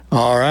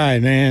All right,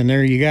 man.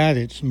 There you got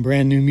it. Some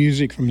brand new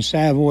music from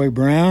Savoy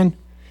Brown.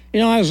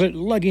 I was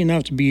lucky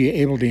enough to be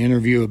able to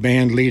interview a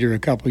band leader a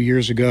couple of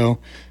years ago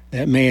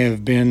that may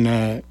have been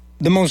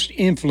the most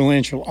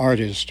influential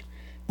artist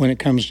when it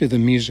comes to the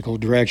musical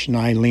direction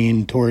I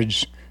leaned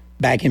towards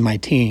back in my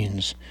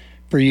teens.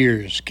 For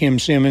years, Kim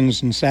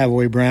Simmons and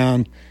Savoy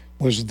Brown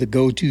was the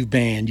go-to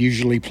band,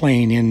 usually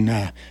playing in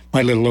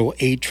my little old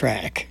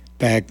 8-track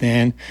back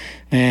then,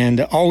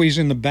 and always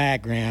in the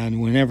background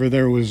whenever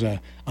there was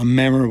a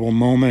memorable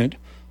moment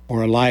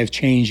or a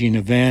life-changing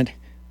event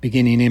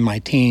beginning in my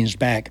teens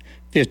back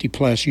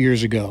 50-plus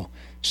years ago.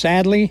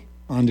 Sadly,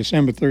 on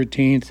December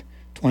 13th,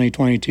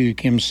 2022,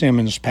 Kim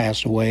Simmons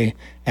passed away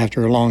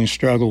after a long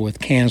struggle with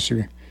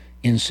cancer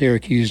in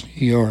Syracuse,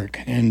 New York.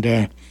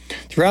 And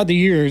throughout the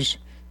years,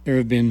 there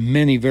have been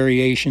many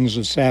variations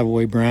of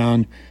Savoy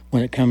Brown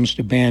when it comes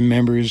to band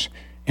members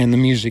and the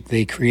music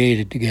they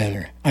created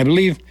together. I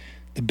believe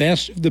the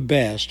best of the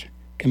best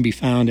can be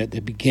found at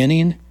the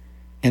beginning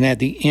and at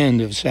the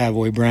end of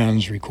Savoy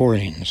Brown's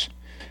recordings.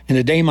 And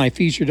today, my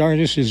featured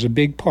artist is a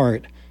big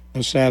part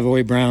of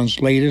Savoy Brown's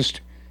latest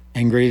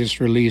and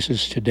greatest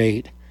releases to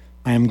date.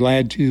 I am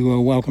glad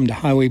to welcome to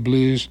Highway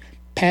Blues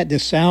Pat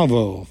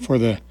DeSalvo. For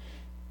the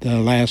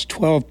last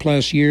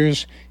 12-plus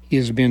years, he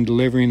has been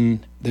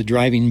delivering the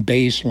driving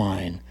bass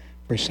line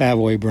for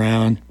Savoy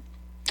Brown.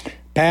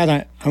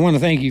 Pat, I want to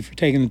thank you for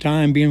taking the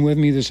time, being with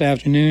me this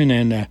afternoon,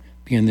 and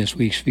being this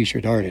week's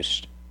featured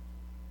artist.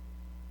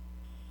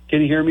 Can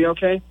you hear me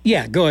okay?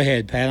 Yeah, go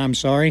ahead, Pat. I'm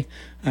sorry.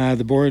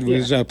 The board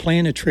was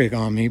playing a trick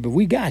on me, but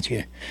we got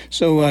you.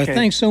 So okay.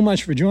 Thanks so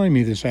much for joining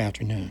me this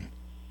afternoon.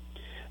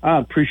 I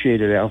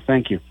appreciate it, Al.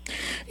 Thank you.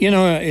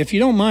 If you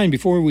don't mind,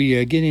 before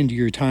we get into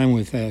your time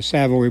with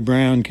Savoy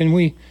Brown, can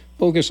we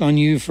focus on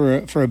you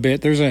for a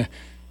bit? There's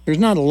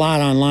not a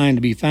lot online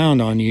to be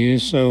found on you,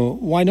 so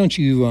why don't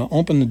you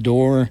open the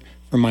door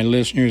for my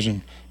listeners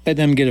and let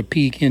them get a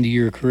peek into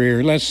your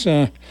career? Let's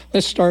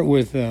start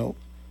with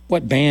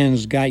what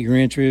bands got your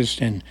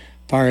interest and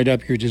fired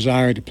up your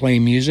desire to play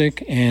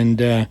music,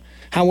 and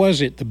how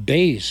was it the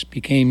bass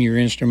became your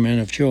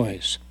instrument of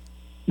choice?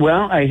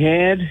 Well, I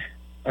had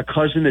a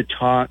cousin that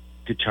taught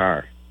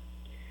guitar,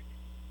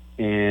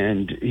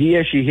 and he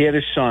actually had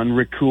a son,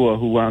 Rick Kua,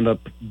 who wound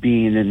up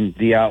being in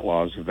the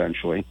Outlaws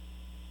eventually.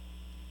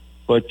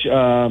 But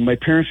my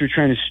parents were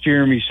trying to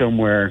steer me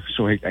somewhere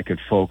so I could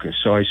focus.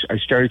 So I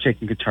started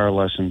taking guitar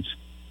lessons,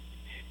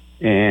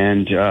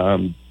 and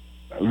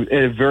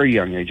at a very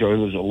young age. I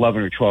was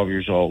 11 or 12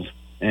 years old.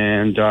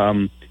 And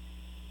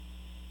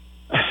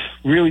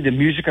really the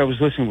music I was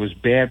listening to was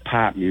bad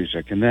pop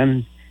music. And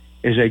then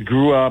as I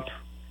grew up,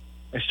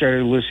 I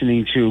started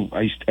listening to,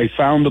 I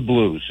found the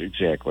blues,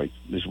 exactly,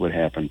 is what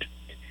happened.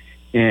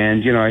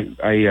 And,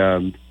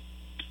 I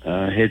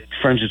had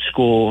friends at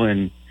school,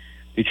 and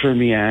they turned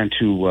me on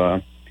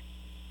to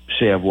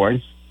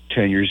Savoy,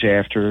 10 years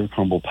after,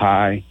 Humble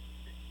Pie.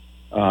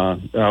 I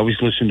always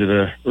listened to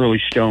the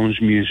early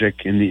Stones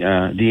music, and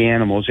the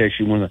Animals.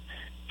 Actually, one of the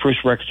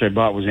first records I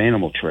bought was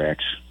Animal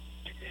Tracks.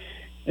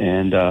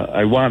 And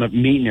I wound up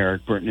meeting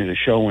Eric Burton at a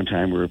show one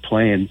time. We were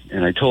playing,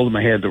 and I told him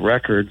I had the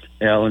record,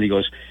 Al, and he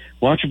goes,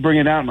 "Why don't you bring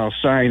it out and I'll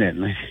sign it?"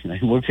 And I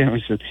looked at him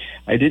and said,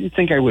 "I didn't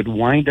think I would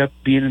wind up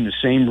being in the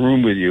same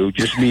room with you,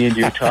 just me and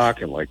you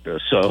talking like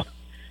this." So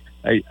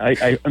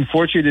I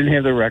unfortunately didn't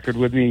have the record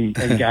with me,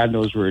 and God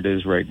knows where it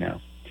is right now.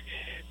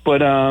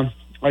 But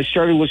I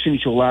started listening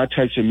to a lot of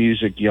types of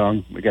music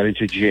young. I got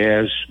into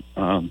jazz.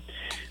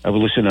 I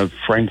would listen to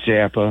Frank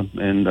Zappa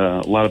and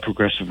a lot of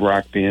progressive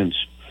rock bands.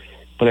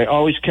 But I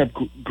always kept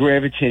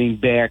gravitating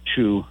back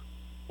to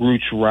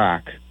roots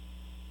rock.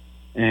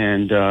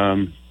 And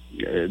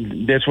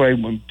that's why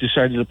I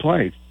decided to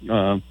play.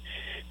 And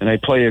I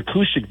play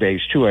acoustic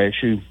bass, too. I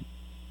actually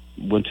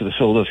went to the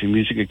Philadelphia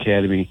Music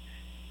Academy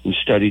and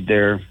studied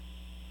there,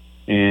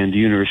 and the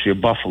University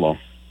of Buffalo.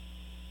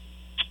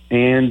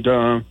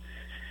 And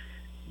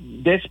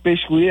that's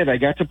basically it. I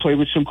got to play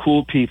with some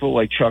cool people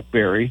like Chuck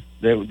Berry.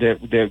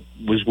 That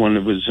was one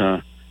that was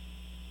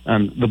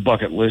on the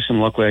bucket list, and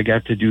luckily I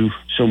got to do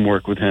some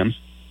work with him.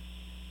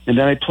 And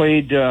then I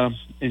played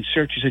in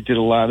Syracuse. I did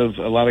a lot of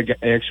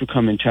acts would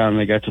come in town,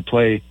 and I got to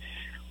play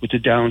with the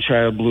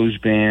Downchild Blues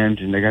Band,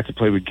 and I got to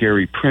play with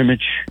Gary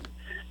Primich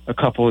a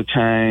couple of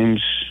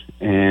times.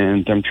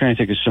 And I'm trying to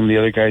think of some of the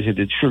other guys. I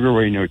did Sugar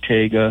Ray and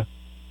Ortega.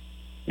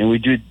 And we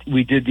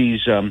did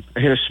these. I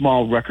had a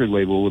small record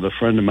label with a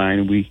friend of mine,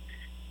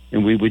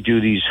 and we would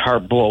do these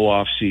heart blow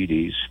off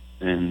CDs,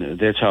 and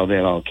that's how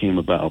that all came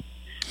about.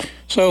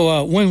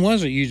 So when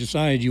was it you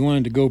decided you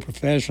wanted to go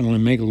professional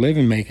and make a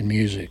living making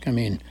music? I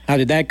mean, how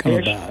did that come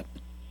about?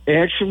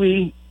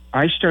 Actually,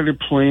 I started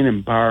playing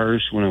in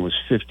bars when I was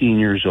 15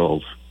 years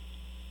old,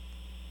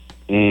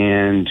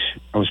 and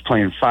I was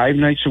playing 5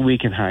 nights a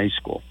week in high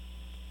school.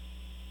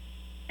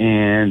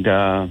 And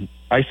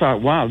I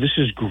thought, wow, this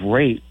is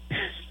great.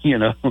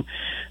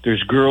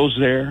 There's girls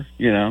there,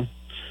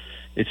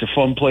 it's a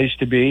fun place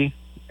to be.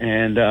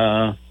 And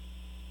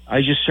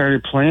I just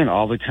started playing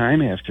all the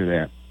time after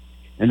that.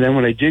 And then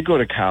when I did go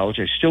to college,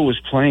 I still was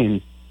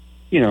playing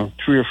 3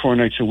 or 4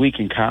 nights a week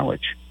in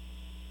college.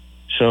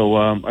 So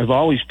I've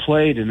always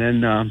played, and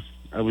then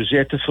I was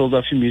at the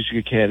Philadelphia Music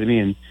Academy,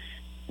 and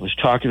I was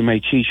talking to my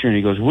teacher, and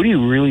he goes, "What do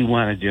you really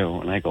want to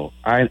do?" And I go,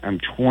 I'm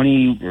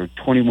 20 or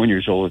 21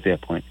 years old at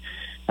that point.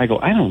 I go,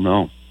 "I don't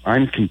know.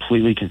 I'm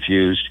completely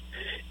confused."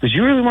 Because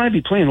you really want to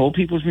be playing old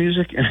people's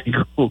music? And I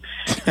go,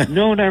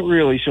 "No, not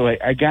really." So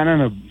I got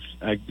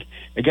I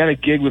got a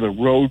gig with a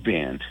road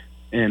band,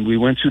 and we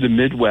went through the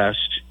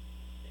Midwest,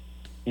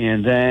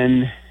 and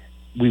then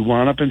we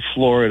wound up in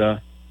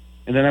Florida,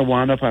 and then I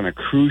wound up on a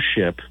cruise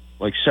ship,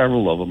 like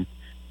several of them,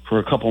 for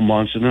a couple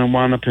months, and then I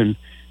wound up in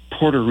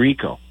Puerto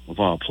Rico, of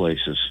all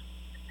places.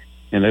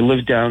 And I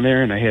lived down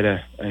there, and I had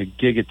a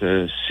gig at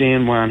the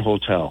San Juan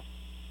Hotel.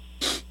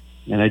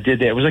 And I did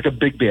that. It was like a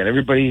big band.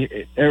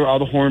 All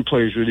the horn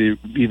players were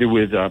either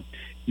with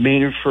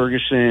Maynard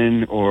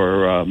Ferguson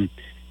or I'm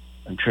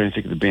trying to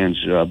think of the bands,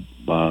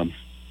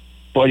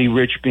 Buddy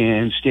Rich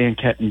Band, Stan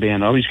Kenton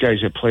Band, all these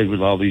guys that played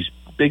with all these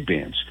big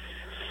bands.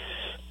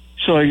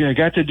 So I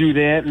got to do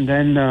that, and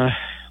then,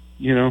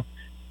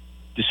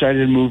 decided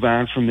to move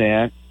on from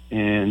that,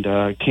 and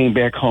came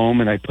back home,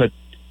 and I put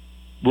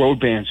road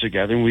bands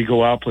together, and we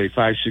go out, play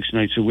 5-6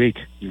 nights a week.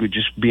 You could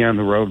just be on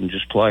the road and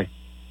just play.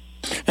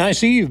 I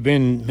see you've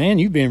been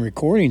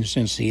recording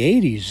since the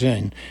 80s,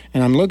 and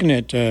I'm looking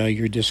at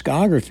your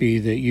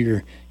discography that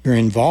you're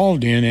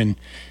involved in,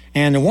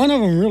 and one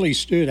of them really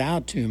stood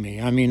out to me.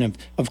 I mean,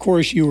 of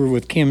course, you were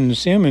with Kim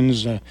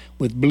Simmons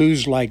with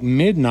Blues Like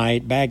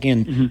Midnight back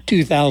in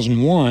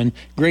 2001,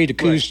 great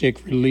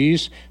acoustic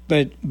release,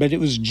 but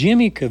it was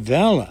Jimmy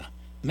Cavella.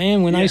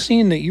 Man, when I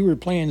seen that you were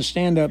playing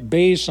stand-up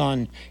bass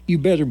on You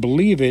Better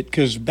Believe It,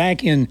 because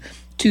back in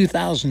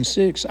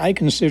 2006, I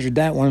considered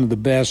that one of the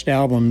best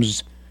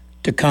albums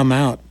to come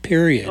out,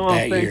 period,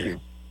 that thank year.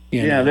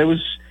 You know? That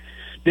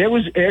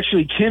was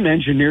actually, Kim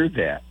engineered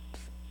that.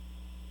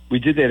 We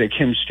did that at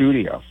Kim's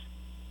studio.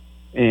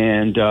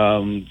 And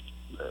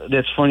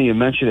that's funny you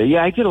mentioned it.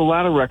 Yeah, I did a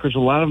lot of records. A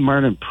lot of them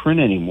aren't in print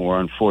anymore,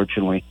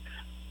 unfortunately.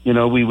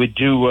 We would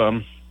do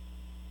an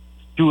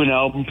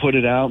album, put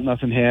it out,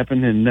 nothing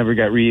happened, and never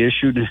got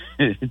reissued.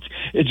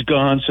 It's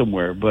gone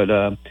somewhere. But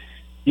I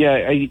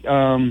did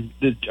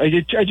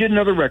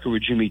another record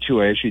with Jimmy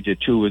too. I actually did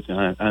two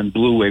on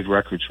Blue Wave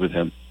Records with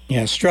him.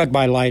 Yeah, Struck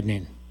by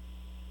Lightning.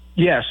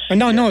 Yes.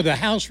 No, the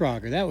House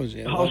Rocker. That was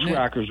it. House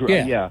Rockers.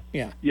 Yeah.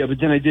 But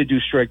then I did do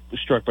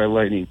Struck by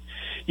Lightning.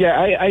 Yeah,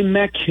 I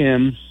met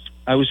Kim.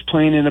 I was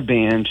playing in a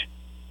band,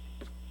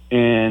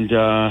 and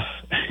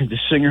the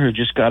singer had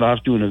just got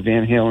off doing a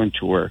Van Halen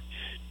tour,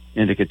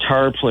 and the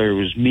guitar player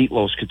was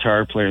Meatloaf's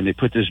guitar player, and they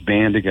put this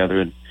band together,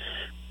 and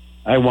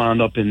I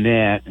wound up in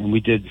that, and we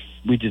did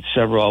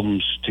several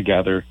albums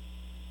together.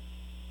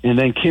 And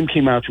then Kim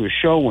came out to a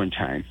show one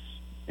time,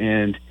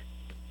 and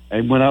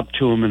I went up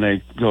to him and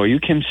I go, "Are you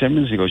Kim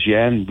Simmons?" He goes,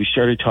 "Yeah." And we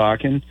started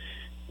talking,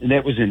 and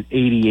that was in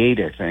 '88,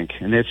 I think,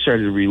 and that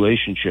started a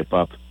relationship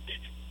up.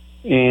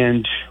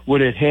 And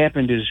what had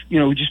happened is,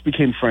 we just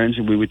became friends,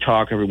 and we would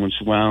talk every once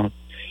in a while.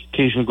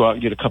 Occasionally go out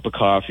and get a cup of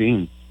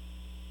coffee,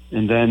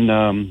 and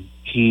then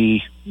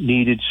he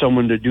needed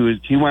someone to do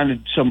it. He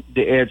wanted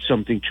to add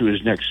something to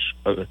his next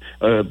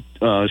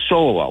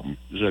solo album.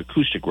 It was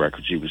acoustic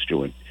records he was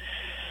doing.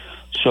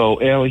 So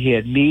he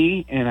had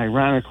me and,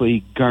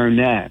 ironically,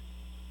 Garnett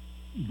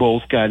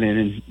both got in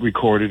and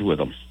recorded with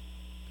him.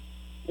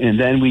 And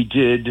then we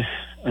did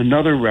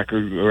another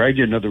record, or I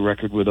did another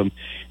record with him.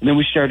 And then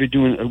we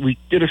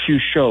did a few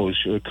shows,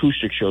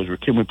 acoustic shows, where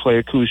Kim would play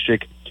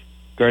acoustic,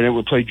 Garnett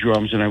would play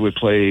drums, and I would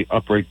play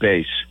upright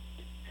bass.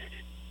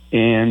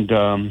 And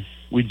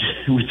we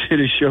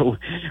did a show.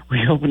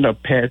 We opened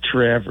up Pat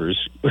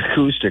Travers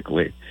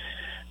acoustically.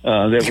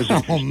 That was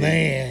oh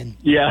man!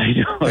 Yeah, I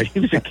know.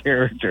 He was a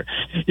character.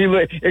 He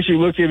actually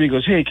looked at me and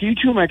goes, "Hey, can you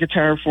tune my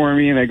guitar for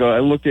me?" And I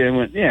looked at him and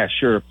went, "Yeah,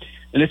 sure."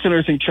 And that's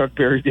another thing Chuck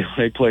Berry did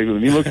when I played with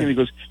him. He looked at me and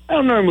goes, "I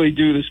don't normally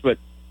do this, but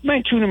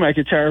mind tuning my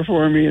guitar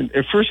for me?" And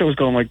at first I was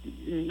going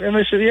and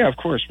I said, "Yeah, of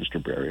course,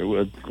 Mr. Berry. I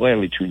would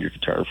gladly tune your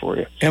guitar for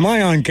you." Am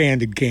I on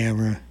candid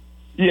camera?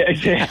 Yeah,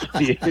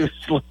 exactly.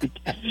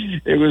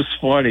 It was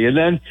funny. And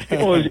then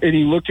and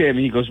he looked at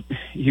me.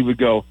 He would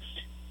go,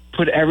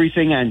 "Put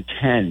everything on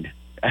 10."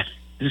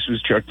 This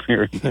was Chuck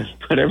Berry.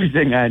 Put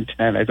everything on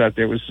 10. I thought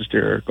that was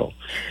hysterical.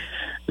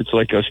 It's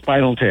like a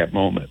Spinal Tap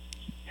moment.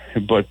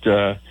 But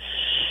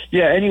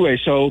anyway,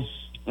 so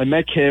I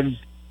met Kim,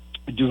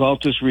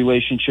 developed this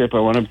relationship. I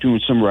wound up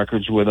doing some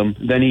records with him.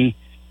 Then he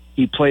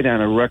played on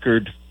a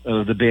record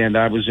of the band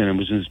I was in. It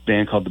was in this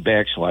band called the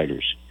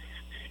Backsliders.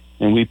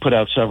 And we put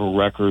out several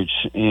records.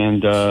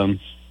 And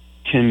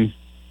Tim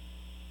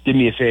did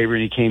me a favor,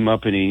 and he came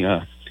up and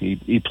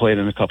he played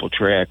on a couple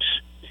tracks.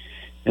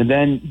 And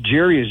then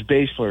Jerry, his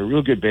bass player, a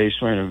real good bass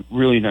player, and a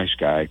really nice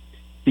guy,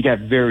 he got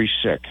very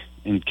sick.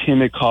 And Kim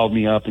had called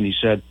me up and he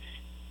said,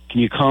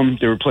 "Can you come?"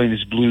 They were playing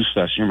this blues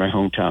fest near my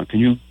hometown.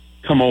 "Can you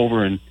come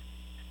over and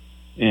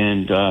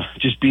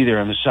just be there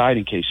on the side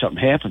in case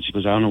something happens?" He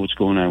goes, "I don't know what's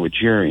going on with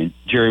Jerry." And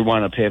Jerry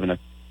wound up having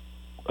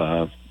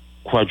a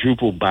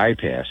quadruple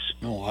bypass.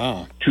 Oh,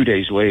 wow. 2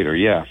 days later,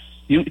 yeah.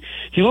 he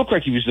looked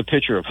like he was the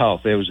picture of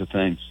health. That was the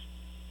thing.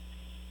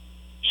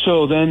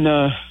 So then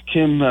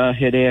Kim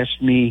had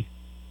asked me,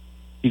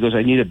 he goes,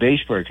 I need a bass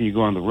player. Can you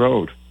go on the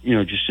road,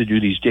 just to do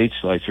these dates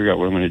till I figure out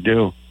what I'm going to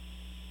do?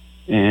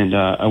 And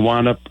I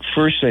wound up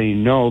first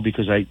saying no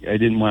because I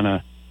didn't want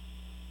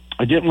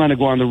to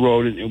go on the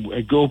road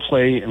and go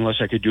play unless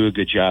I could do a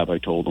good job, I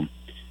told him.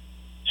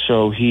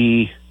 So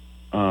he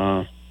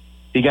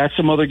got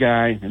some other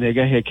guy, and that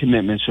guy had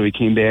commitment, so he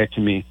came back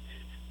to me.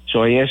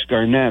 So I asked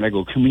Garnett, I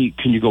go, can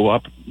you go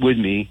up with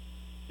me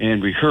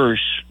and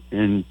rehearse?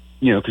 And,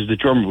 because the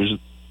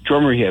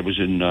drummer he had was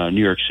in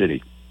New York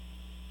City,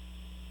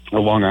 or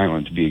Long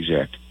Island to be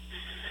exact.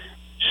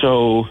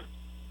 So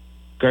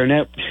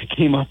Garnett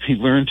came up, he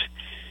learned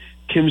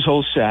Kim's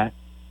whole set,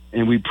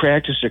 and we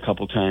practiced a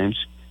couple times.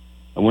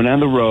 I went on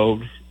the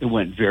road, it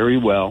went very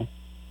well.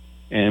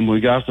 And when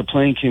we got off the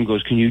plane, Kim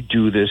goes, can you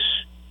do this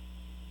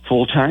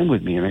full time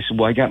with me? And I said,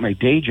 well, I got my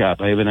day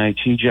job. I have an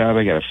IT job.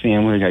 I got a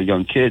family. I got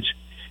young kids.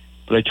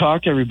 But I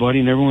talked to everybody,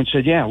 and everyone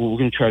said, yeah, well, we're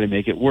going to try to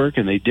make it work.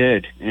 And they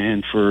did.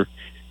 And for,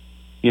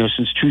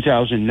 since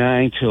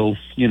 2009 till,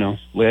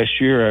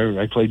 last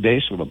year, I played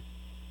bass with them.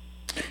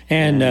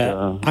 And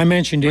I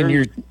mentioned in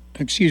your,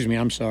 excuse me,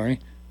 I'm sorry.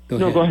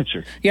 Go ahead,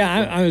 sir.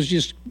 Yeah, I was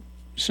just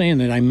saying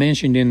that I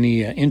mentioned in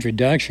the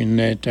introduction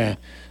that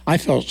I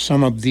felt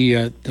some of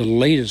the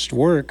latest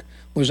work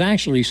was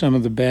actually some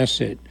of the best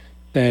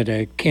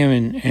that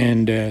Kim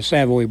and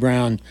Savoy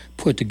Brown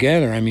put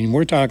together. I mean,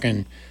 we're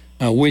talking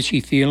Witchy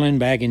Feelin'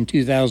 back in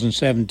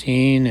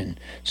 2017 and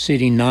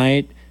City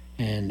Night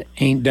and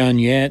Ain't Done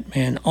Yet.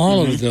 Man,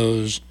 all of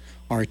those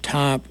are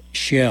top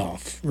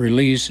shelf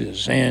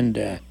releases.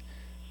 And,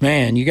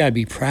 man, you got to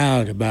be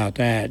proud about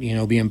that,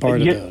 being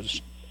part of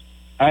those.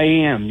 I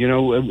am.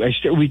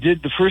 We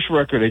did the first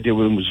record I did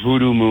with him was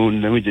Voodoo Moon,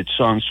 and then we did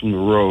Songs from the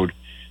Road,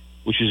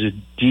 which is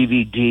a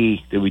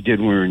DVD that we did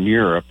when we were in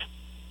Europe.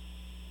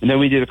 And then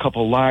we did a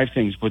couple live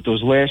things. But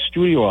those last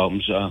studio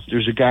albums,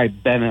 there's a guy,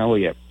 Ben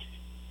Elliott.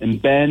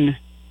 And Ben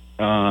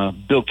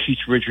built Keith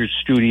Richards'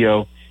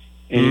 studio,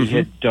 and he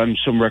had done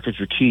some records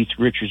for Keith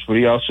Richards, but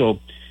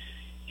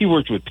he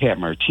worked with Pat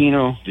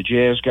Martino, the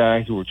jazz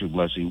guy. He worked with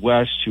Leslie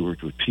West. He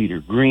worked with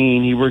Peter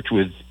Green. He worked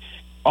with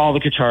all the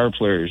guitar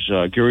players.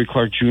 Gary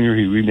Clark Jr.,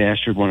 he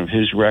remastered one of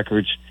his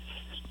records.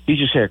 He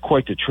just had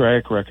quite the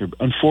track record.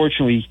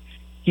 Unfortunately,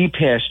 he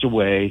passed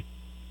away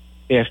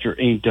after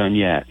Ain't Done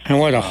Yet. And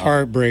what a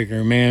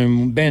heartbreaker,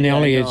 man. Ben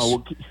Elliott's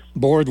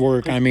board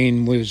work,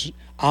 was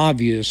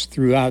obvious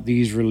throughout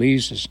these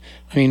releases.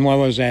 I mean, what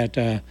was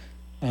that?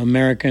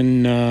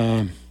 American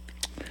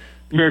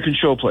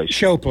Showplace.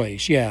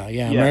 Showplace, yeah,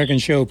 yes. American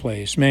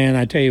Showplace. Man,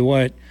 I tell you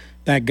what,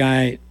 that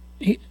guy,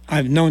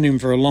 I've known him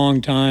for a long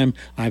time.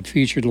 I've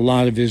featured a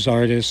lot of his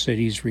artists that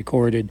he's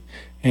recorded,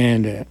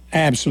 and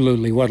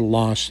absolutely what a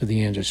loss to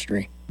the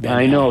industry.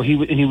 I know.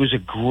 He was a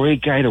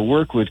great guy to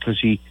work with because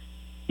he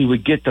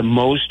would get the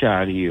most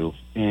out of you.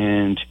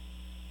 And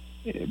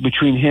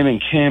between him and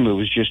Kim, it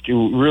was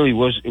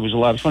a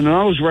lot of fun. And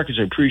all those records,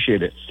 I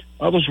appreciate it.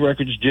 All those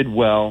records did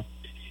well.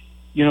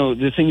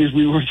 The thing is,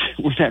 we're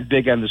not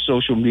big on the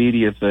social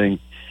media thing.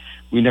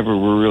 We never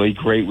were really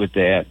great with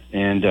that.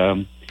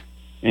 And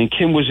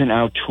Kim wasn't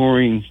out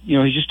touring.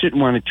 He just didn't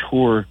want to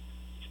tour.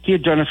 He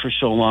had done it for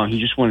so long. He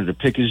just wanted to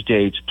pick his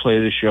dates, play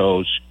the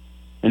shows,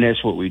 and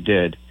that's what we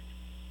did.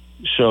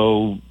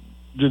 So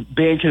the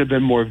band could have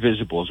been more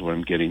visible is what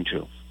I'm getting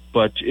to.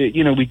 But,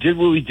 we did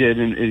what we did,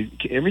 and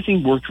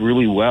everything worked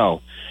really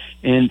well.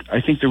 And I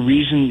think the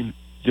reason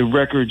the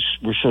records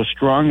were so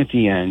strong at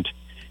the end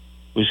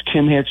was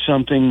Kim had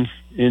something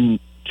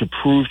to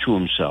prove to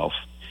himself,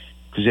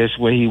 because that's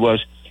the way he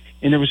was.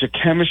 And there was a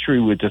chemistry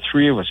with the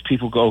three of us.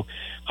 People go,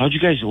 how'd you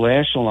guys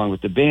last so long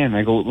with the band? And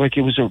I go,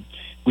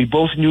 we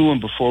both knew him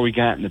before we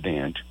got in the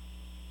band.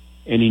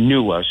 And he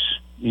knew us.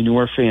 He knew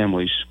our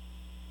families.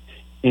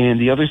 And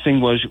the other thing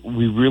was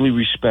we really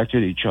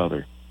respected each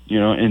other,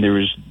 and there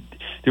was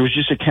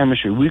just a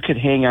chemistry. We could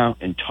hang out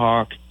and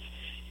talk,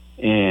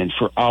 and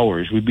for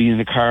hours. We'd be in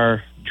the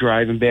car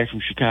driving back from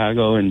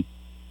Chicago, and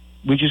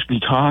we'd just be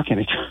talking.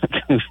 It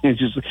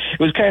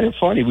was kind of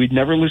funny. We'd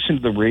never listen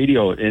to the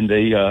radio in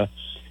the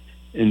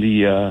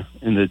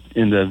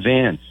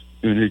van.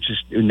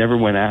 It never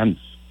went on,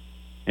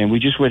 and we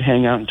just would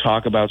hang out and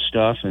talk about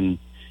stuff, and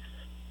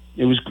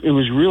it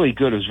was really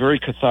good. It was very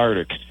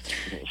cathartic.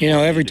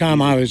 Every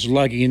time I was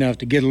lucky enough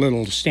to get a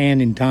little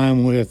standing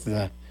time with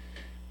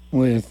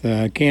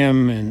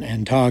Kim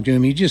and talk to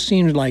him, he just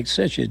seemed like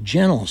such a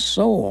gentle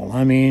soul.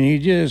 I mean, he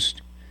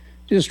just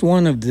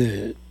one of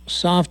the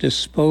softest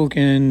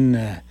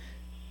spoken,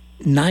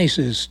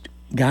 nicest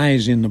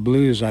guys in the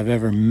blues I've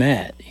ever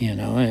met.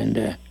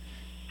 And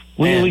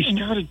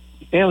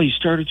he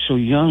started so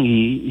young.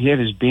 He had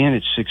his band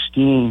at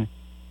 16.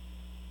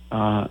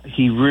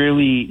 He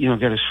really,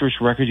 got his first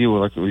record deal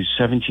when he was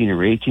 17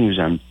 or 18. He was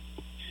on,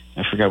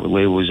 I forgot what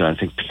label he was on, I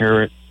think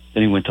Parrot.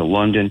 Then he went to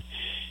London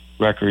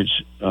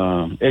Records.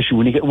 Actually,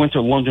 when he went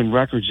to London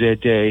Records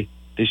that day,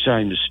 they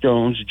signed the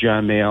Stones,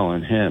 John Mayall,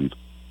 and him.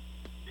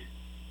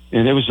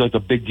 And it was like a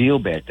big deal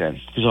back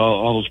then because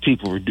all those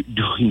people were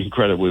doing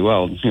incredibly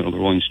well. You know, the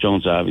Rolling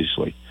Stones,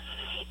 obviously.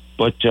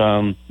 But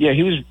yeah,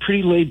 he was a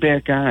pretty laid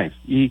back guy.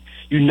 He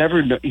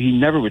never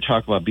would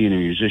talk about being a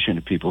musician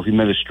to people. If he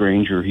met a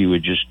stranger, he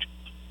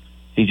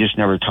just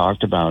never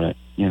talked about it.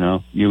 You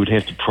know, you would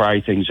have to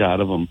pry things out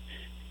of him.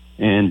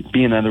 And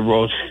being on the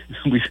road,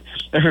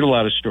 I heard a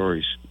lot of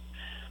stories.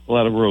 A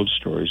lot of road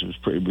stories.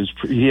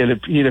 He had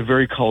a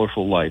very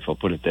colorful life. I'll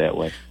put it that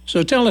way.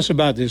 So tell us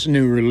about this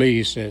new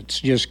release that's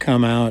just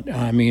come out.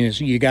 I mean,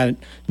 you got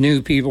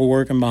new people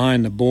working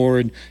behind the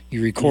board.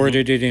 You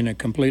recorded it in a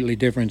completely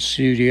different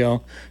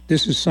studio.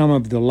 This is some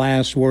of the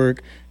last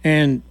work,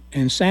 and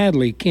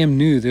sadly, Kim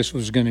knew this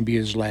was going to be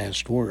his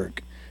last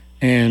work.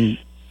 And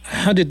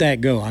how did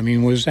that go? I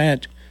mean, was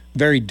that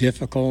very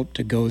difficult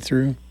to go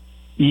through?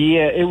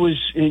 Yeah, it was.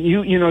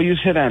 You know, you've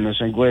hit on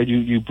this. I'm glad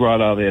you brought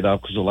all that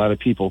up because a lot of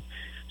people.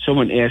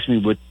 Someone asked me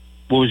what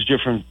was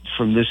different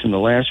from this and the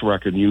last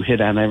record, and you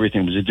hit on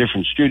everything. It was a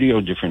different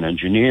studio, different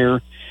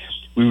engineer.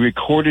 We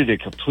recorded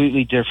it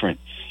completely different.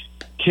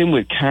 Kim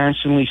would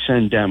constantly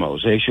send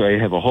demos. Actually, I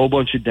have a whole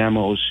bunch of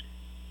demos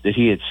that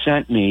he had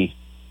sent me,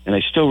 and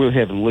I still really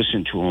haven't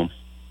listened to them.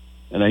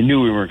 And I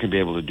knew we weren't going to be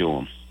able to do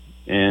them.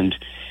 And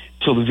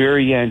till the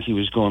very end, he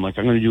was going like,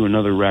 I'm going to do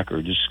another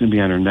record. This is going to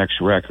be on our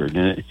next record.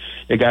 And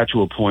it got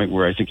to a point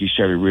where I think he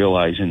started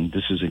realizing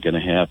this isn't going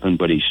to happen,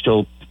 but he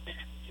still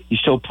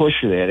pushed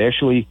for that.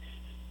 Actually,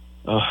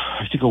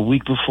 I think a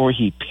week before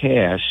he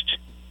passed,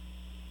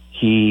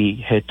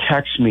 he had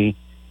texted me,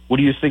 what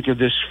do you think of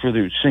this for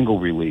the single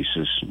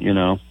releases, you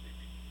know?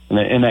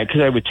 And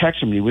because I would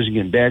text him and he wasn't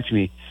getting back to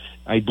me,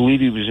 I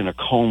believe he was in a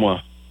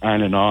coma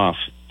on and off.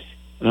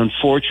 And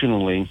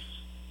unfortunately,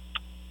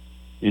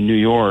 in New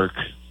York,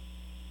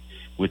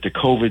 with the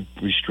COVID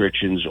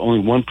restrictions, only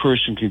one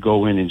person could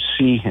go in and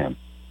see him.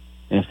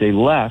 And if they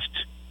left,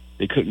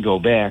 they couldn't go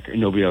back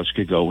and nobody else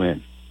could go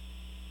in.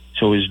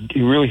 So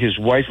his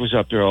wife was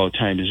up there all the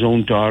time. His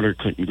own daughter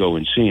couldn't go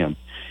and see him.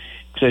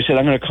 Because I said,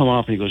 I'm going to come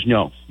up. And he goes,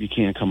 no, you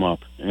can't come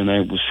up. And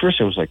I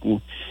was like,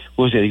 well,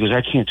 what was that? He goes,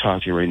 I can't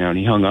talk to you right now. And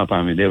he hung up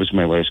on me. That was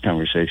my last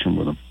conversation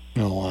with him.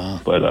 Oh,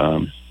 wow. But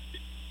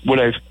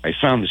I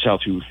found this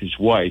out through his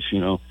wife, you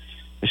know.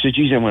 I said,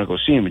 geez, I want to go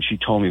see him. And she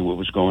told me what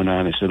was going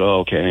on. I said, oh,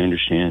 okay, I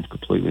understand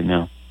completely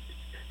now.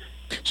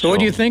 So what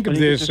do you think of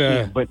this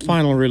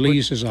final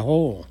release as a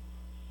whole?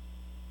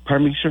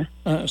 Pardon me, sir?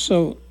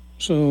 So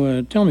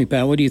tell me,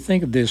 Pat, what do you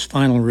think of this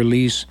final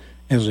release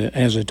as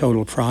a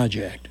total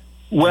project?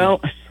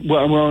 Well, yeah,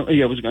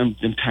 I'm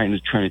trying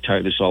to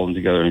tie this all in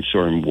together. I'm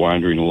sorry, I'm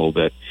wandering a little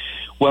bit.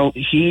 Well,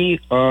 these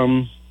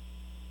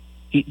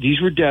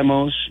were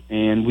demos,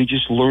 and we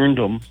just learned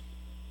them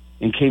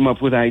and came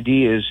up with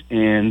ideas,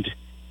 and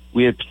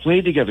we had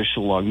played together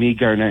so long, me,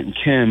 Garnett, and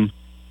Kim.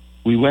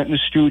 We went in the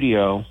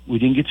studio. We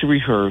didn't get to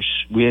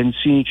rehearse. We hadn't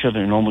seen each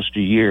other in almost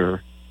a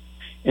year,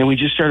 and we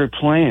just started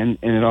playing,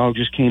 and it all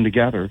just came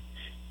together.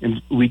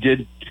 And we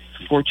did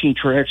 14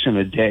 tracks in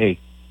a day,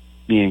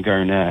 me and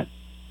Garnett.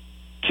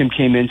 Kim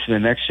came into the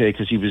next day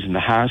because he was in the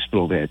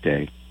hospital that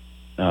day.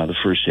 The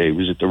first day he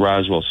was at the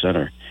Roswell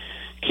Center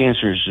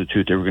Cancer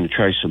Institute. They were going to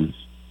try some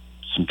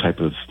type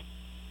of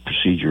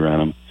procedure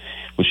on him,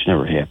 which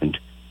never happened.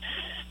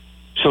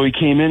 So he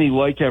came in. He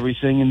liked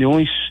everything, and the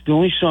only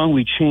song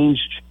we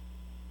changed,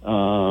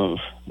 was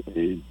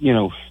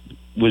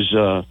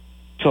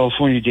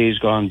 "California Days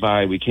Gone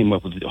By." We came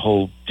up with a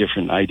whole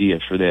different idea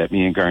for that.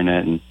 Me and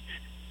Garnett, and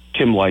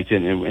Kim liked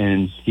it,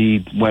 and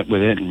he went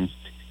with it, and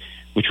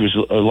which was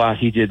a lot.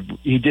 He did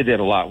that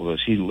a lot with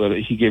us. He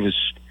gave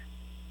us,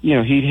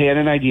 he had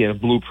an idea, a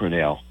blueprint,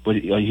 Al, but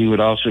he would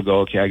also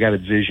go, okay, I got a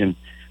vision.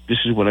 This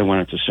is what I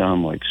want it to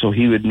sound like. So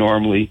he would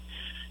normally,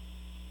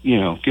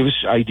 give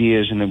us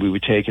ideas, and then we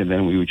would take it, and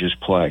then we would just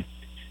play.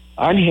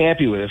 I'm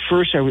happy with it.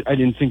 First, I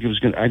didn't think it was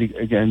going to, I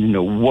didn't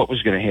know what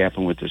was going to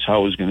happen with this,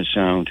 how it was going to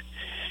sound.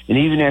 And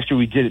even after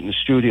we did it in the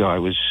studio, I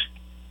was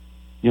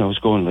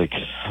going like,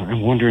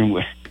 I'm wondering,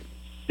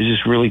 is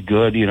this really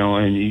good?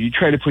 And you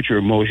try to put your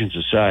emotions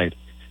aside.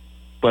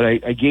 But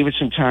I gave it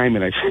some time,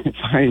 and I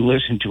finally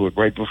listened to it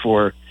right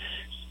before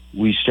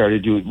we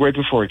started doing, right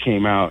before it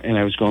came out. And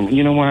I was going,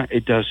 you know what?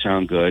 It does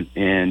sound good,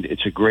 and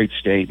it's a great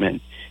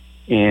statement.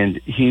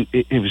 And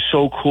it was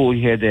so cool.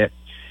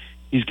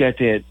 He's got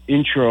that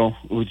intro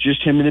with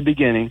just him in the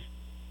beginning,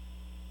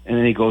 and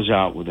then he goes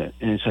out with it,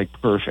 and it's like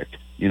perfect.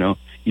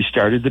 He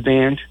started the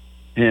band,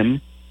 him,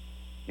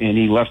 and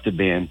he left the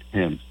band,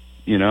 him.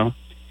 And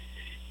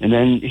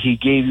then he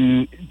gave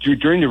you,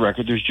 during the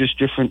record, there's just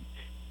different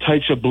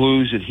types of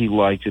blues that he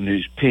liked, and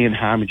he's paying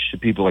homage to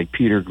people like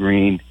Peter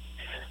Green,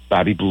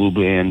 Bobby Blue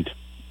Band,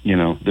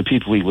 the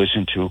people he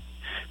listened to,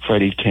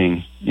 Freddie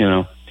King,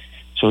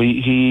 So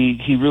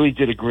he really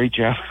did a great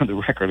job on the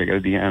record, I got to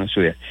be honest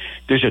with you.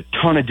 There's a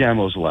ton of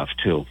demos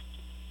left, too.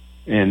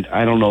 And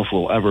I don't know if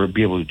we'll ever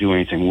be able to do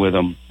anything with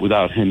them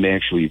without him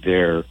actually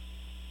there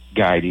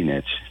guiding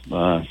it.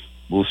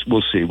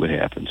 We'll see what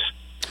happens.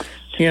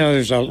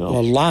 There's a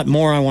lot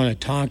more I want to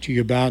talk to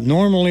you about.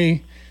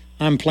 Normally,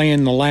 I'm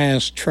playing the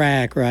last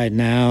track right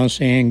now,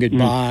 saying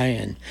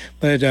goodbye.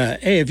 But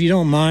hey, if you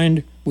don't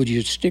mind, would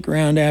you stick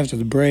around after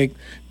the break?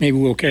 Maybe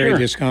we'll carry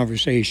this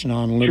conversation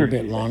on a little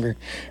bit longer.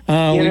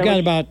 We've got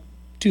about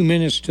 2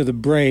 minutes to the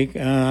break.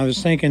 I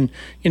was thinking,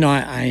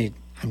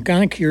 I'm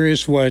kind of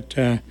curious what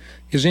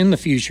is in the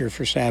future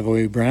for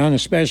Savoy Brown,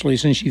 especially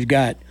since you've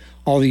got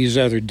all these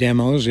other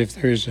demos. If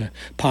there's a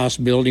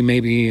possibility,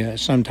 maybe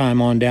sometime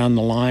on down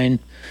the line,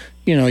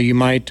 you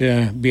might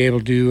be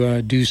able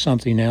to do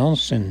something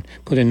else and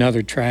put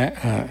another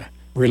track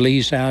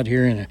release out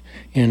here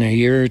in a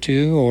year or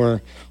two,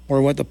 or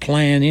what the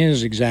plan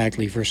is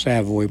exactly for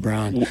Savoy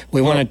Brown.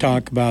 We want to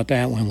talk about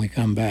that when we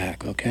come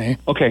back. Okay.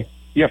 Okay.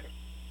 Yep.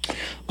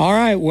 All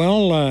right.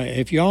 Well,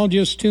 if y'all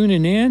just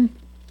tuning in,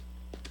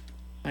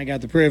 I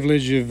got the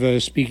privilege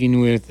of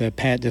speaking with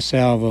Pat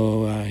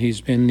DeSalvo.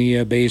 He's been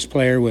the bass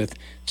player with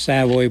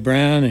Savoy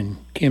Brown and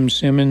Kim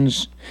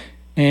Simmons,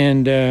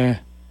 and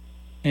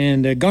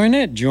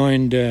Garnett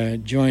joined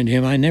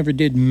him. I never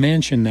did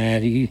mention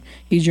that he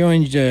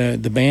joined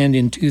the band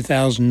in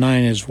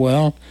 2009 as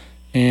well,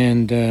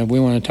 and we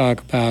want to talk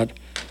about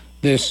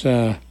this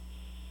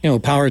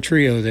power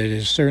trio that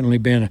has certainly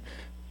been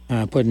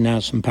putting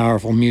out some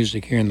powerful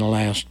music here in the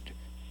last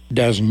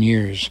dozen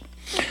years.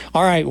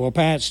 All right, well,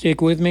 Pat,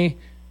 stick with me.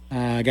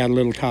 I got a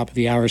little top of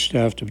the hour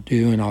stuff to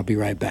do, and I'll be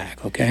right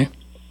back, okay?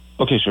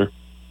 Okay, sir.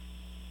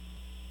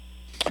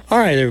 All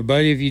right,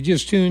 everybody, if you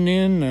just tuned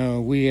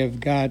in, we have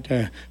got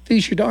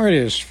featured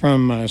artist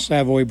from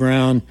Savoy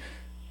Brown,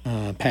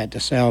 Pat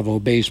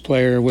DeSalvo, bass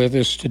player, with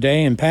us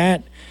today. And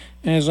Pat,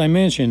 as I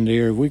mentioned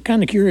here, we're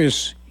kind of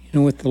curious,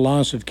 with the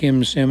loss of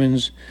Kim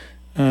Simmons,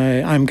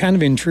 I'm kind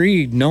of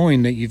intrigued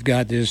knowing that you've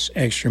got this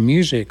extra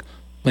music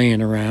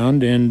laying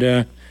around,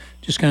 and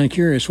just kind of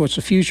curious, what's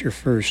the future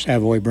for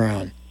Savoy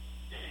Brown?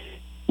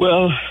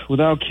 Well,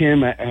 without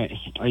Kim, I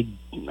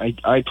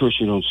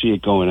personally don't see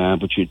it going on,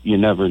 but you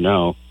never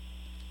know.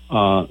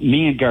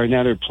 Me and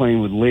Garnett are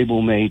playing with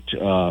label mate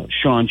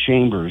Sean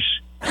Chambers.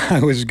 I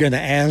was going to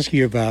ask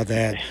you about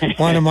that.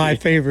 One of my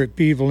favorite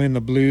people in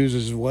the blues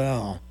as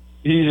well.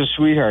 He's a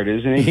sweetheart,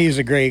 isn't he? He's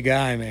a great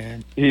guy,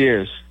 man. He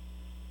is.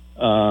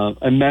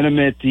 I met him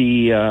at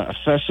the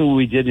festival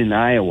we did in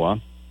Iowa,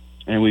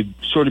 and we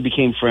sort of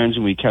became friends,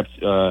 and we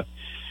kept a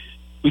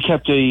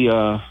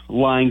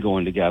line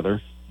going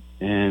together.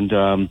 And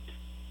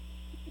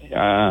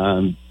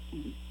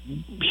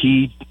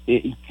he,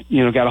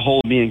 got a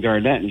hold of me and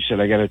Garnett, and he said,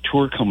 "I got a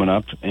tour coming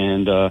up,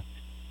 and want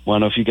to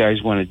know if you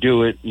guys want to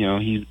do it."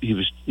 He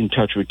was in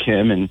touch with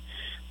Kim, and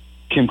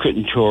Kim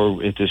couldn't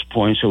tour at this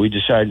point, so we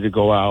decided to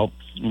go out.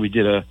 We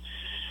did a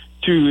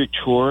 3-week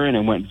tour, and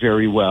it went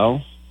very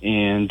well.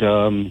 And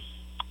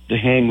the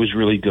hang was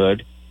really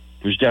good.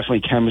 There's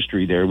definitely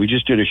chemistry there. We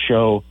just did a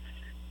show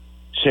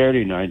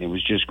Saturday night, and it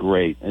was just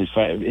great. And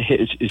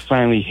it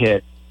finally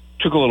hit.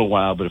 Took a little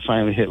while, but it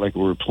finally hit like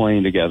we were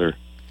playing together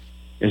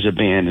as a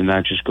band and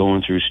not just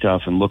going through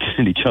stuff and looking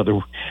at each other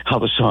how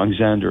the songs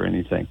end or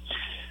anything.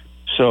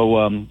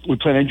 So we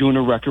plan on doing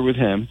a record with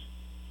him,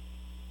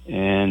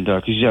 and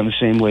because he's on the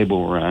same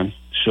label we're on.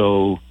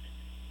 So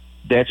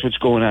that's what's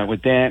going on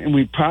with that. And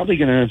we're probably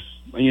going to,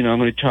 I'm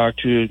going to talk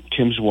to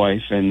Kim's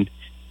wife and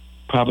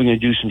probably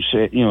going to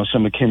do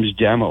some of Kim's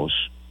demos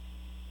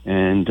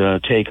and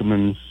take them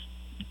and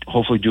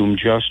hopefully do them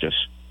justice.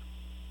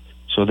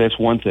 So that's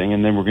one thing,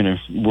 and then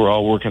we're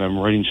all working on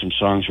writing some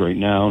songs right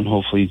now, and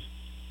hopefully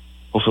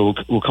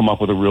we'll come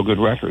up with a real good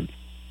record.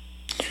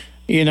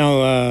 You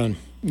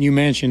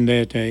mentioned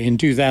that in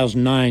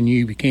 2009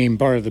 you became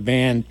part of the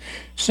band,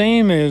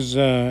 same as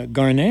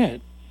Garnett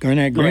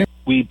Graham. Right.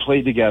 We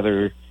played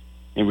together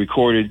and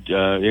recorded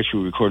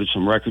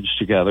some records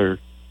together,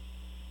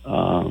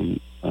 with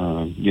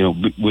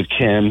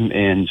Kim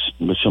and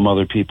with some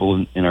other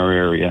people in our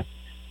area.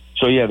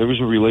 So, yeah, there was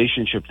a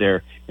relationship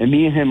there. And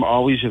me and him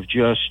always have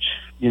just,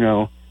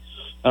 I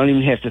don't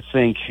even have to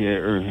think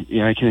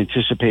I can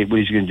anticipate what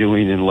he's going to do,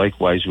 and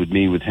likewise with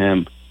me, with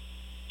him.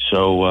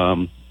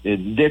 So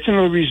that's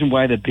another reason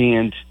why the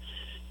band,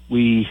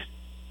 we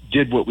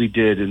did what we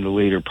did in the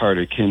later part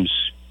of Kim's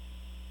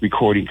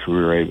recording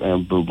career, I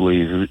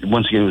believe.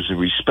 Once again, it was the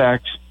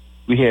respect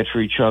we had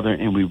for each other,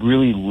 and we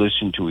really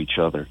listened to each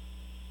other.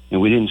 And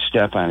we didn't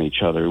step on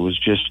each other. It was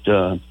just...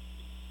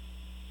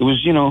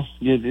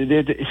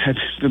 I've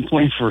been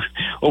playing for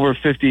over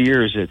 50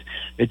 years.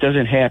 It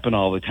doesn't happen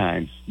all the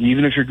time.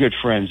 Even if you're good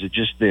friends,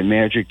 the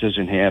magic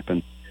doesn't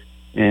happen.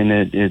 And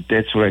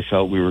that's what I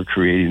felt we were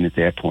creating at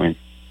that point.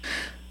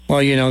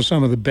 Well,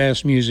 some of the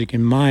best music,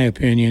 in my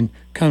opinion,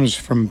 comes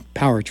from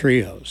power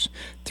trios.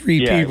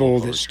 Three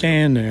people that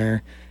stand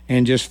there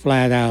and just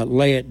flat out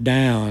lay it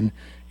down.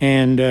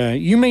 And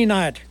you may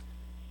not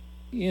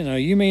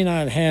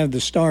have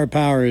the star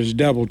power as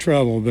Double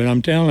Trouble, but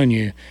I'm telling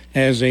you,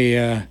 as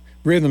a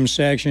rhythm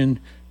section,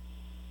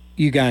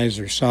 you guys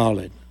are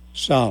solid.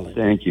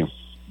 Thank you.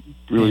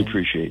 Really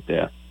appreciate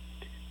that.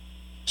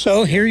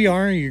 So here you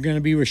are. You're going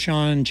to be with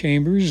Sean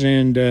Chambers,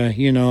 and,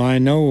 I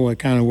know what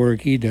kind of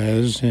work he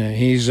does.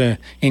 He's an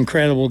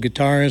incredible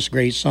guitarist,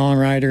 great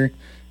songwriter,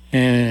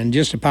 and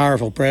just a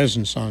powerful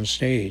presence on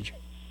stage.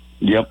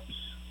 Yep.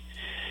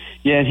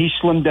 Yeah, and he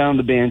slimmed down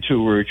the band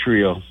too. We're a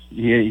trio.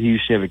 He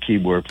used to have a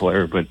keyboard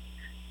player, but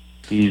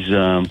he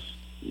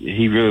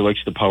really likes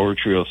the power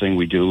trio thing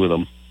we do with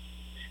him.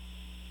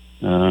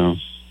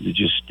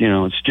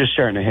 It's just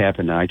starting to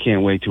happen now. I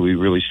can't wait till we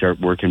really start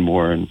working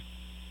more and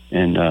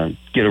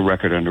get a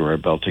record under our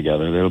belt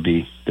together. That'll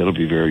be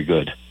very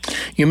good.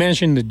 You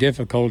mentioned the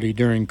difficulty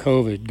during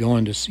COVID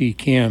going to see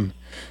Kim.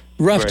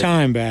 Rough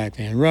time back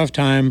then. Rough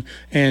time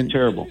and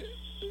terrible.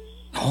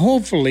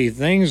 Hopefully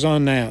things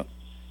on that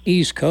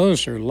East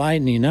Coast are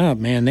lightening up,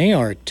 man. They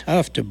are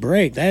tough to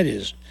break. That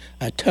is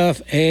a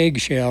tough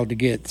eggshell to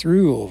get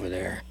through over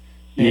there.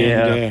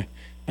 Yeah.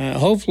 And,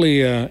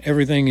 hopefully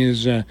everything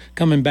is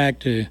coming back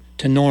to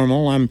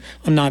normal. I'm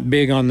not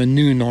big on the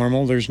new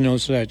normal. There's no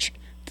such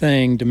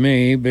thing to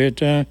me,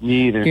 but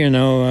me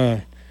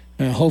either.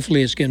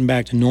 Hopefully it's getting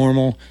back to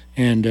normal,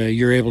 and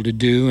you're able to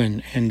do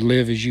and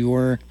live as you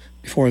were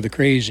before the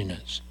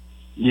craziness.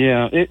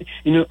 Yeah,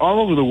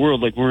 all over the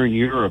world, like we're in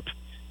Europe.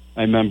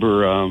 I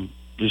remember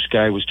this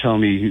guy was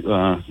telling me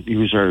he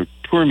was our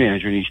tour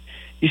manager, and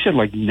he said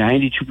like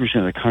 92%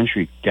 of the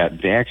country got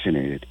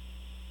vaccinated,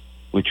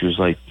 which was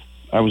like,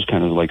 I was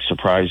kind of like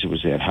surprised it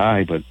was that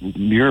high. But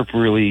Europe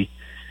really,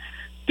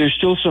 there's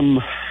still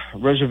some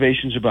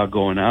reservations about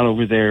going out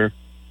over there.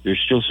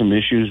 There's still some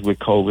issues with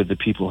COVID that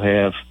people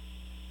have,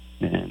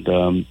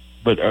 and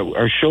but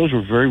our shows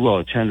were very well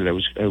attended. I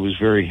was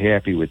very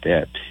happy with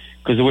that,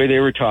 because the way they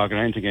were talking,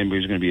 I didn't think anybody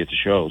was going to be at the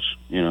shows.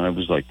 I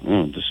was like,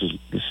 this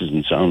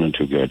isn't sounding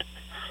too good.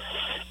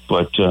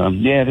 But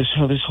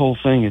this whole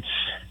thing, it's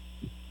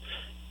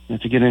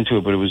not to get into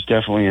it, but it was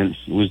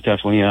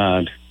definitely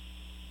odd.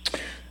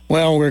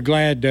 Well, we're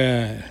glad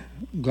to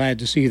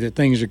see that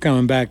things are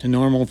coming back to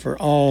normal for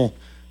all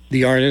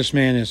the artists.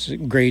 Man, it's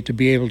great to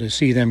be able to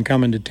see them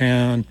coming to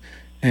town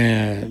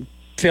and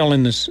fill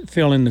in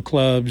the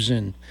clubs,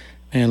 and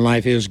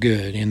life is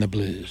good in the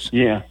blues.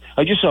 Yeah,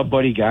 I just saw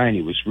Buddy Guy, and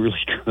he was really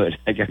good.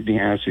 I got to be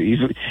honest with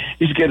you,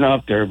 he's getting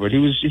up there, but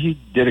he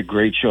did a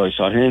great show. I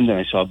saw him, then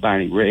I saw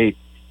Bonnie Raitt,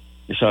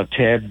 I saw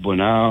Ted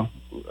Bonal.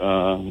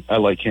 I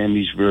like him;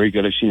 he's very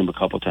good. I've seen him a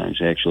couple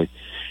times actually,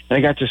 and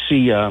I got to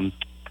see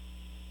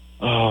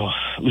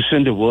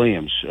Lucinda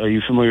Williams. Are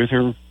you familiar with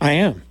her? I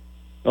am.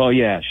 Oh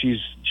yeah, she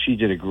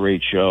did a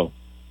great show.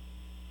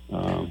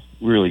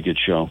 Really good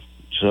show.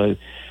 So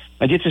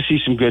I get to see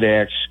some good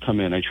acts come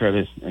in. I try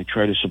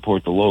to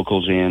support the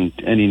locals, and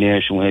any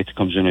national act that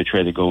comes in, I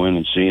try to go in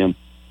and see him.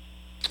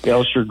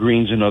 Alistair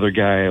Green's another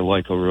guy I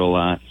like a real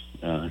lot.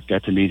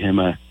 Got to meet him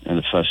at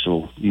the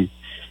festival.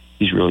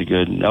 He's really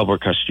good. And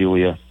Albert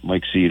Castiglia,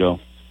 Mike Zito.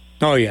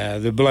 Oh yeah,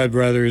 the Blood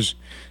Brothers.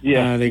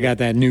 Yeah, they got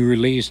that new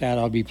release out.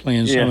 I'll be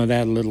playing some of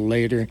that a little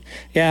later.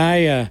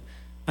 Yeah,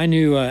 I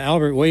knew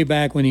Albert way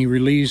back when he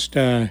released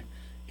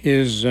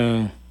his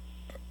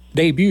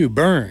debut,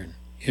 Burn.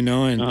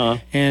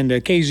 And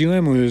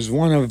KZUM was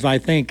one of, I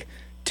think,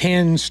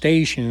 10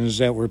 stations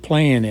that were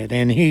playing it,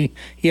 and he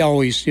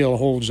always still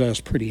holds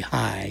us pretty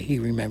high. He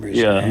remembers.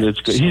 Yeah,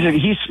 that's good.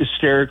 He's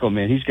hysterical,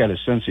 man. He's got a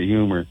sense of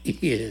humor.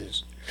 He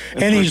is.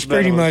 And he's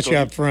pretty much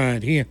up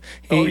front. You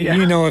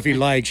know if he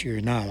likes you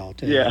or not, I'll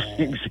tell you. Yeah,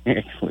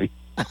 exactly.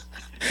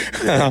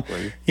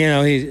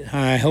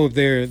 I hope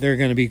they're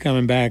going to be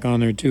coming back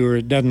on their tour.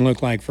 It doesn't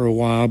look like for a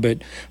while,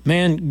 but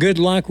man, good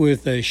luck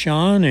with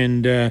Sean,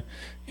 and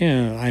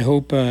I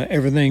hope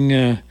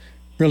everything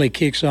really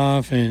kicks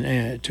off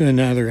and to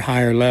another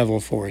higher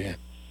level for you.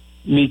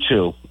 Me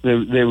too.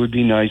 They would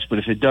be nice, but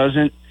if it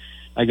doesn't,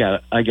 I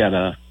got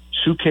a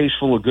suitcase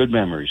full of good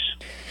memories.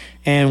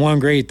 And one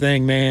great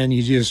thing, man,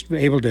 you just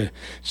able to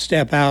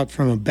step out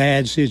from a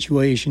bad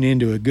situation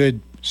into a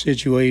good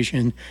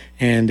situation,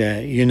 and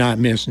you're not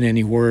missing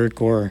any work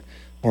or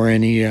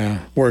any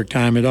work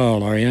time at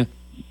all, are you?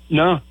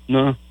 No.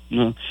 And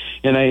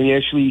I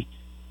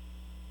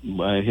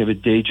have a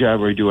day job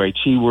where I do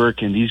IT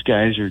work, and these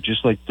guys are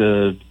just like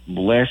the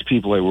last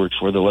people I worked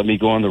for. They let me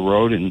go on the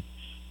road and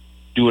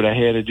do what I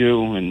had to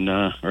do and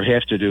or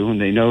have to do,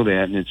 and they know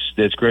that, and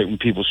that's great when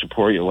people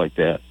support you like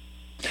that.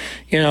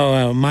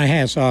 My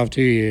hat's off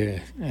to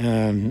you,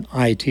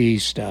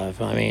 IT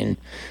stuff. I mean,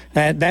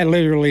 that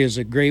literally is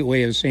a great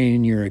way of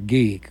saying you're a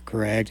geek,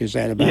 correct? Is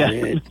that about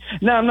it?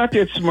 No, I'm not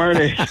that smart,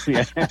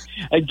 actually.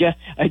 I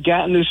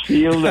got in this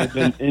field. I've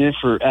been in it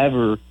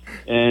forever,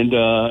 and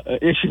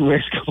the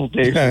last couple of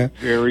days were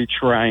very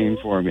trying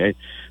for me. I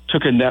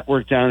took a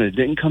network down, and it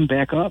didn't come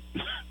back up.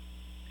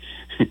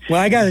 Well,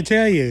 I got to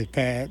tell you,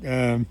 Pat,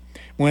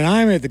 when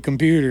I'm at the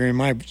computer and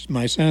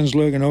my son's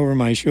looking over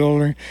my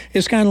shoulder,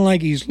 it's kind of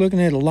like he's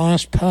looking at a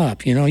lost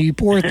pup. You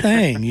poor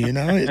thing.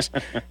 It's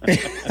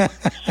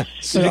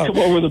so, did he come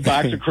over with a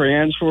box of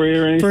crayons for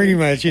you or anything? Pretty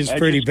much. It's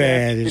pretty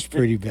bad. It's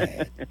pretty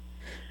bad.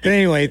 But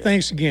anyway,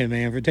 thanks again,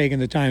 man, for taking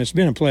the time. It's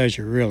been a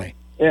pleasure, really.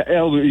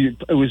 El,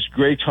 it was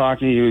great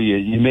talking to you.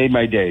 You made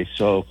my day.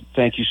 So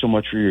thank you so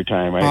much for your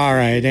time. All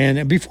right.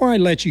 And before I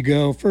let you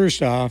go,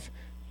 first off,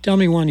 tell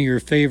me one of your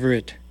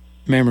favorite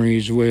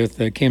memories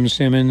with Kim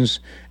Simmons.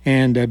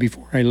 And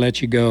before I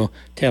let you go,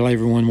 tell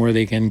everyone where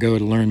they can go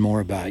to learn more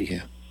about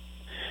you.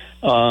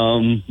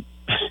 I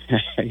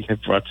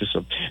brought this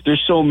up.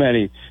 There's so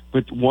many,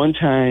 but one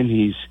time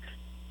he's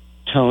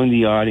telling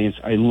the audience,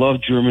 I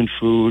love German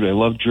food, I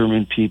love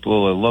German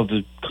people, I love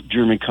the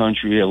German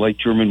country, I like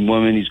German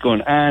women. He's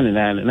going on and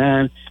on and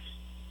on.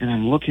 And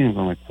I'm looking at him,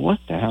 I'm like, what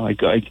the hell?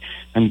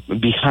 I'm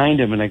behind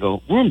him, and I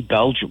go, we're in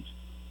Belgium.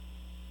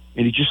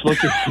 And he just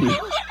looked at me.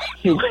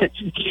 He wasn't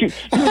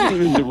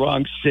even in the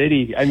wrong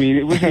city. I mean,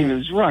 it was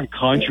the wrong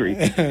country.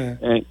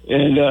 And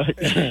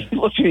he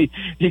looked at me.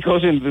 He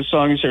goes into the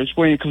song and starts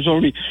playing. He comes over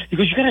to me. He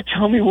goes, you got to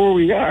tell me where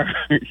we are.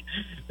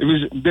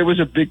 There was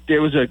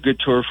a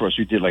good tour for us.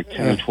 We did like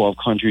 10 or 12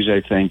 countries,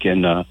 I think,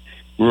 and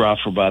we were out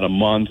for about a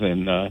month.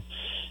 And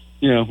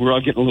we're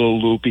all getting a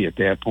little loopy at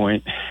that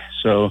point.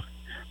 So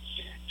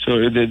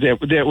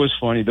that was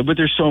funny. But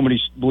there's so many.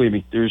 Believe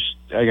me,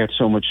 I got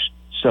so much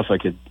stuff I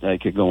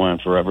could go on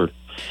forever.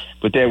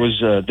 But that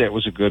was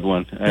a good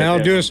one. Now,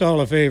 do us all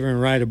a favor and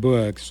write a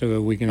book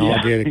so we can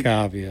all get a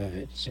copy of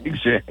it. So.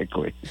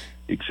 Exactly.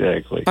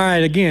 All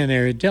right, again,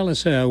 Eric, tell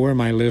us where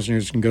my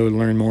listeners can go to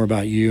learn more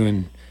about you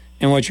and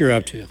what you're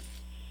up to.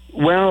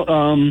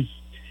 Well,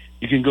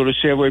 you can go to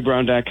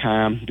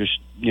SavoyBrown.com. There's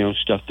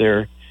stuff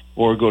there,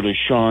 or go to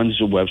Sean's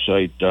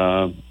website,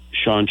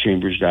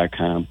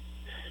 SeanChambers.com,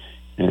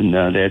 and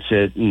that's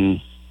it.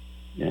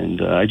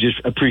 And I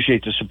just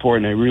appreciate the support,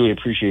 and I really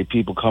appreciate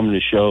people coming to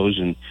shows,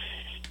 and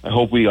I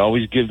hope we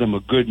always give them a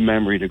good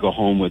memory to go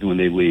home with when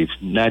they leave.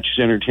 Not just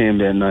entertain them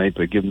that night,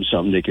 but give them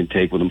something they can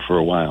take with them for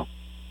a while.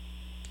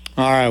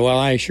 All right, well,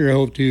 I sure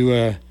hope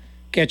to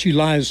catch you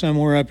live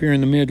somewhere up here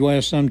in the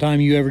Midwest sometime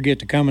you ever get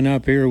to coming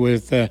up here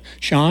with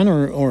Sean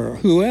or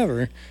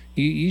whoever.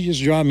 You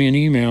just drop me an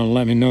email and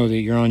let me know that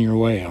you're on your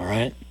way, all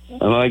right?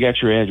 Well, I got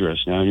your address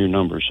now and your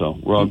number, so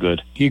we're all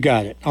good. You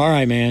got it. All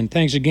right, man.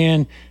 Thanks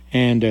again.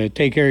 And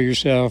take care of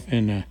yourself,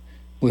 and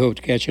we hope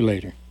to catch you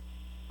later.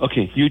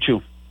 Okay, you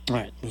too. All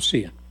right, we'll see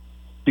you.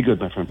 Be good,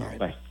 my friend. All right.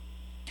 Bye.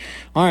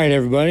 All right,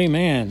 everybody.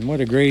 Man,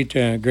 what a great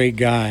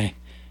guy.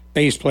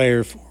 Bass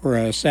player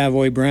for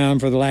Savoy Brown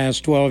for the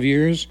last 12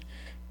 years,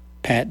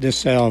 Pat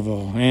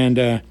DeSalvo.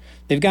 And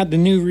they've got the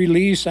new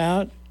release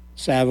out,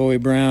 Savoy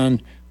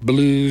Brown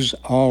Blues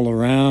All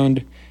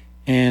Around.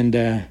 And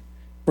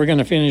we're going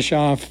to finish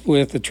off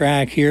with the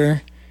track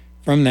here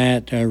from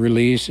that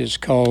release. It's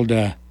called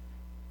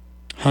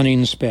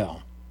Hunting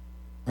Spell,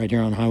 right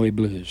here on Highway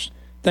Blues.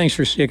 Thanks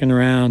for sticking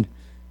around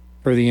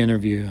for the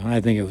interview. I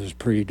think it was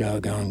pretty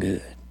doggone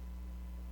good.